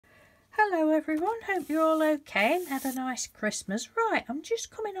everyone, hope you're all okay and had a nice Christmas. Right, I'm just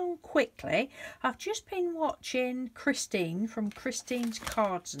coming on quickly. I've just been watching Christine from Christine's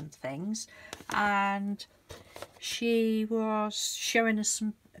Cards and Things, and she was showing us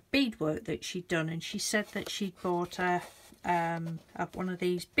some beadwork that she'd done, and she said that she'd bought one of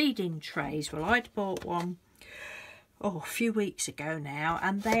these beading trays. Well, I'd bought one a few weeks ago now,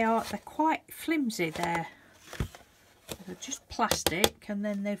 and they're quite flimsy. They're just plastic, and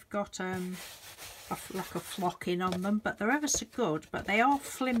then they've got like a flocking on them, but they're ever so good. But they are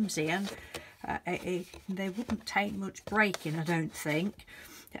flimsy, and they wouldn't take much breaking, I don't think.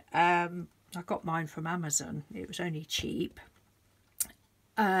 I got mine from Amazon. It was only cheap.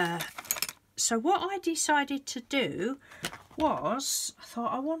 So what I decided to do was, I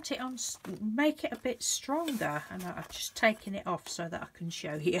thought I want it on, make it a bit stronger, and I've just taken it off so that I can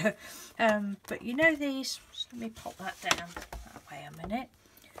show you. But you know these, just let me pop that down that way a minute.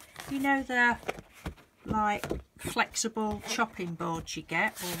 You know the like flexible chopping boards you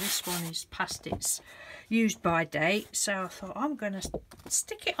get? Well, this one is past its used by date, so I thought I'm going to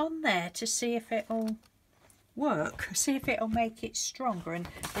stick it on there to see if it'll work, see if it'll make it stronger. And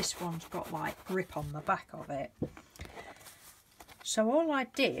this one's got like grip on the back of it. So all I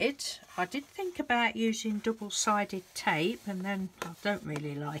did think about using double-sided tape, and then I don't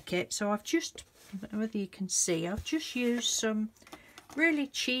really like it, so I've just, whether you can see, I've just used some really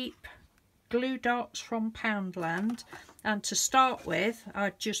cheap glue dots from Poundland, and to start with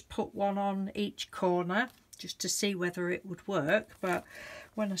I just put one on each corner just to see whether it would work. But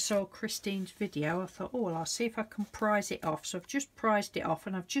when I saw Christine's video, I thought, oh well, I'll see if I can prise it off. So I've just prised it off,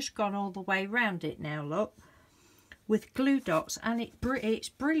 and I've just gone all the way round it now, look, with glue dots, and it's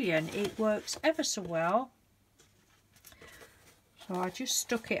brilliant. It works ever so well. So I just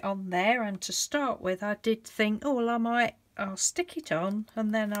stuck it on there, and to start with I did think, oh well, I'll stick it on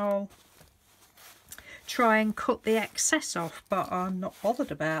and then I'll try and cut the excess off, but I'm not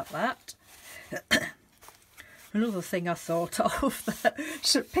bothered about that. Another thing I thought of that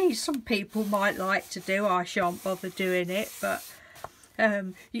some people might like to do, I shan't bother doing it, but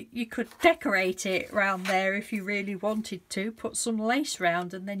you could decorate it round there if you really wanted to, put some lace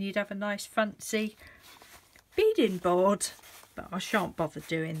round, and then you'd have a nice fancy beading board, but I shan't bother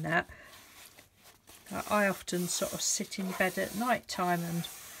doing that. I often sort of sit in bed at night time and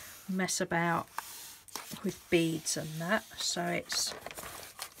mess about with beads and that, so it's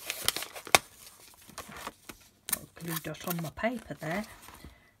got a glue dot on my paper there.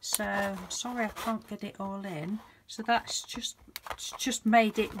 So I'm sorry I can't get it all in. So that's just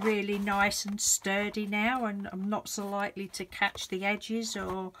made it really nice and sturdy now, and I'm not so likely to catch the edges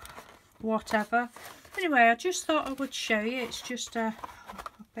or whatever. Anyway, I just thought I would show you. It's just a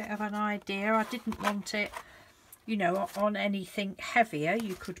bit of an idea. I didn't want it, you know, on anything heavier.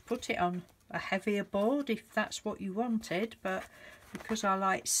 You could put it on a heavier board if that's what you wanted, but because I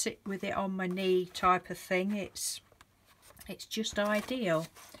like sit with it on my knee type of thing, it's just ideal.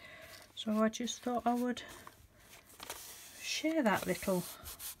 So I just thought I would share that little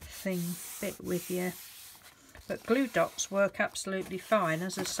bit with you. But glue dots work absolutely fine.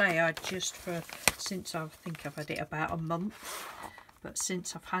 As I say, since I think I've had it about a month, but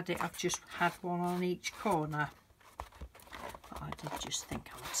since I've had it, I've just had one on each corner. But I did just think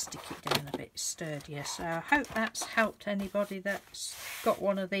I would stick it down a bit sturdier. So I hope that's helped anybody that's got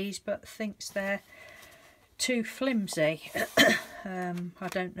one of these but thinks they're too flimsy. I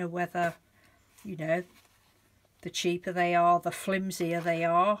don't know whether, you know, the cheaper they are, the flimsier they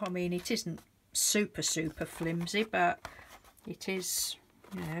are. I mean, it isn't super flimsy, but it is,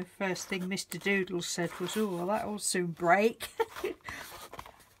 you know, first thing Mr. Doodle said was, oh well, that'll soon break. I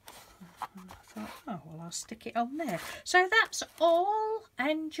thought, oh well, I'll stick it on there. So that's all.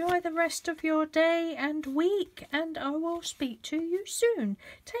 Enjoy the rest of your day and week, and I will speak to you soon.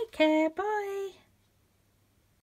 Take care. Bye.